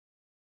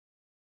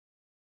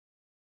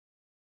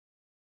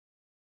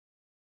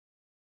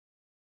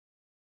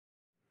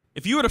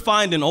If you were to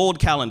find an old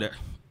calendar,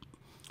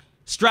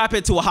 strap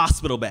it to a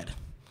hospital bed,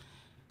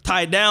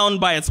 tie it down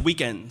by its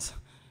weekends,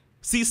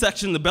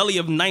 C-section the belly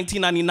of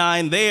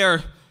 1999,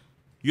 there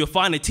you'll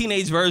find a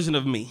teenage version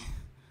of me.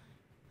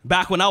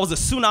 Back when I was a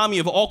tsunami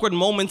of awkward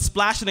moments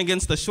splashing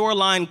against the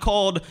shoreline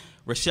called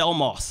Rochelle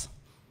Moss.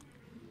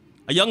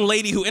 A young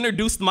lady who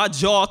introduced my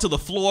jaw to the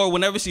floor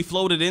whenever she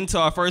floated into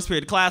our first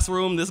period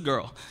classroom, this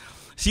girl.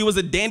 She was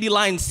a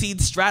dandelion seed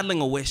straddling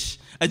a wish,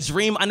 a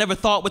dream I never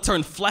thought would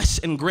turn flesh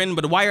and grin,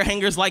 but wire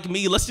hangers like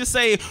me, let's just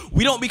say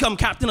we don't become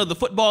captain of the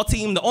football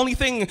team. The only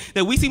thing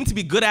that we seem to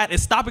be good at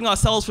is stopping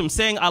ourselves from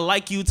saying I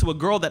like you to a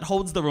girl that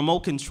holds the remote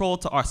control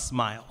to our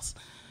smiles.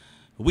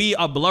 We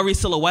are blurry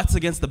silhouettes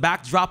against the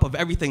backdrop of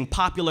everything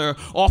popular,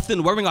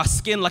 often wearing our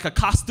skin like a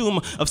costume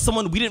of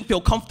someone we didn't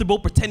feel comfortable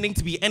pretending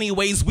to be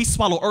anyways. We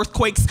swallow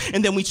earthquakes,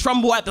 and then we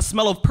tremble at the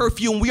smell of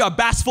perfume. We are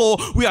bashful,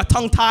 we are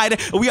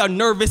tongue-tied, and we are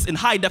nervous in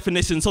high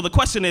definition. So the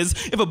question is,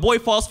 if a boy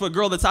falls for a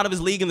girl that's out of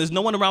his league and there's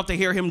no one around to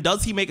hear him,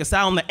 does he make a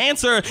sound? The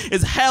answer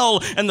is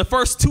hell, and the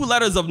first two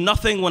letters of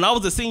nothing. When I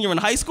was a senior in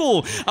high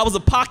school, I was a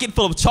pocket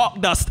full of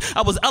chalk dust.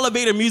 I was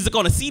elevator music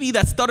on a CD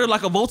that stuttered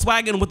like a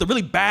Volkswagen with a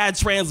really bad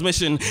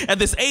transmission. At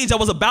this age, I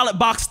was a ballot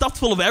box stuffed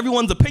full of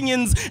everyone's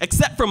opinions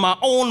except for my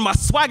own. My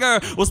swagger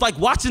was like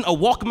watching a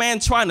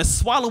Walkman trying to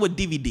swallow a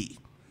DVD.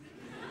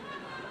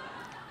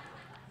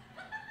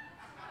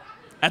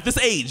 At this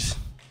age,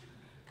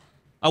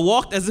 I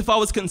walked as if I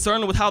was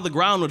concerned with how the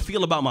ground would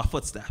feel about my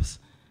footsteps.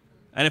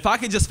 And if I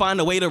could just find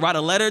a way to write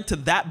a letter to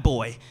that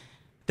boy,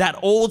 that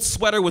old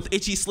sweater with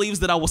itchy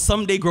sleeves that I will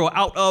someday grow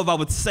out of, I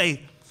would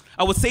say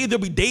there'll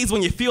be days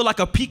when you feel like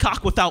a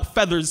peacock without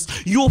feathers.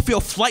 You'll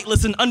feel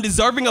flightless and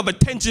undeserving of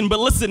attention, but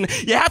listen,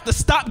 you have to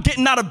stop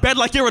getting out of bed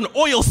like you're an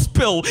oil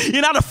spill.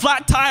 You're not a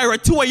flat tire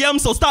at 2 a.m.,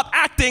 so stop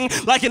acting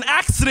like an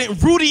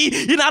accident, Rudy.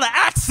 You're not an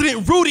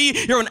accident,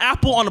 Rudy. You're an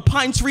apple on a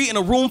pine tree in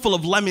a room full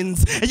of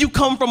lemons, and you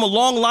come from a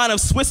long line of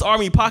Swiss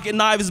Army pocket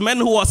knives, men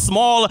who are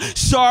small,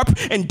 sharp,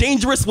 and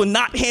dangerous when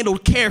not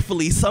handled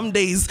carefully. Some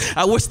days,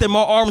 I wish that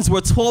my arms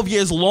were 12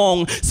 years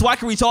long, so I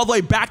could reach all the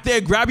way back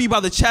there, grab you by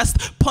the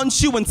chest,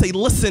 punch you, and say,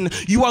 listen,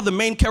 you are the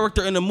main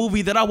character in a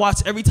movie that I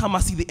watch every time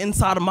I see the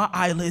inside of my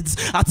eyelids.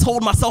 I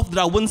told myself that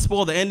I wouldn't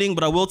spoil the ending,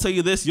 but I will tell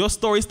you this, your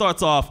story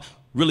starts off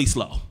really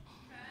slow.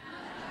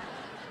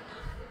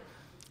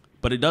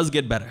 But it does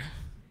get better.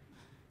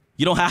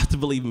 You don't have to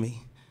believe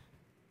me.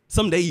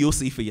 Someday you'll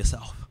see for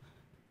yourself.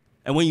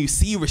 And when you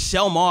see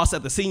Rochelle Moss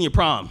at the senior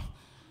prom,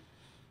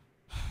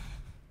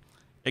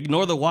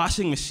 ignore the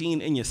washing machine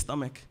in your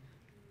stomach.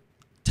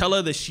 Tell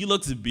her that she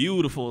looks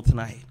beautiful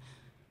tonight.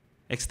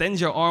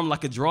 Extend your arm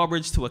like a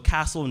drawbridge to a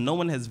castle no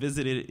one has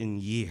visited in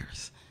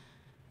years.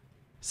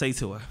 Say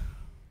to her,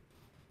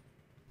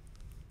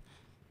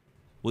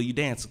 will you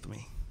dance with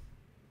me?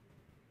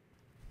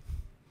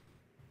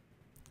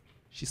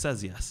 She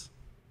says yes.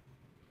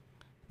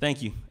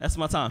 Thank you. That's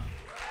my time.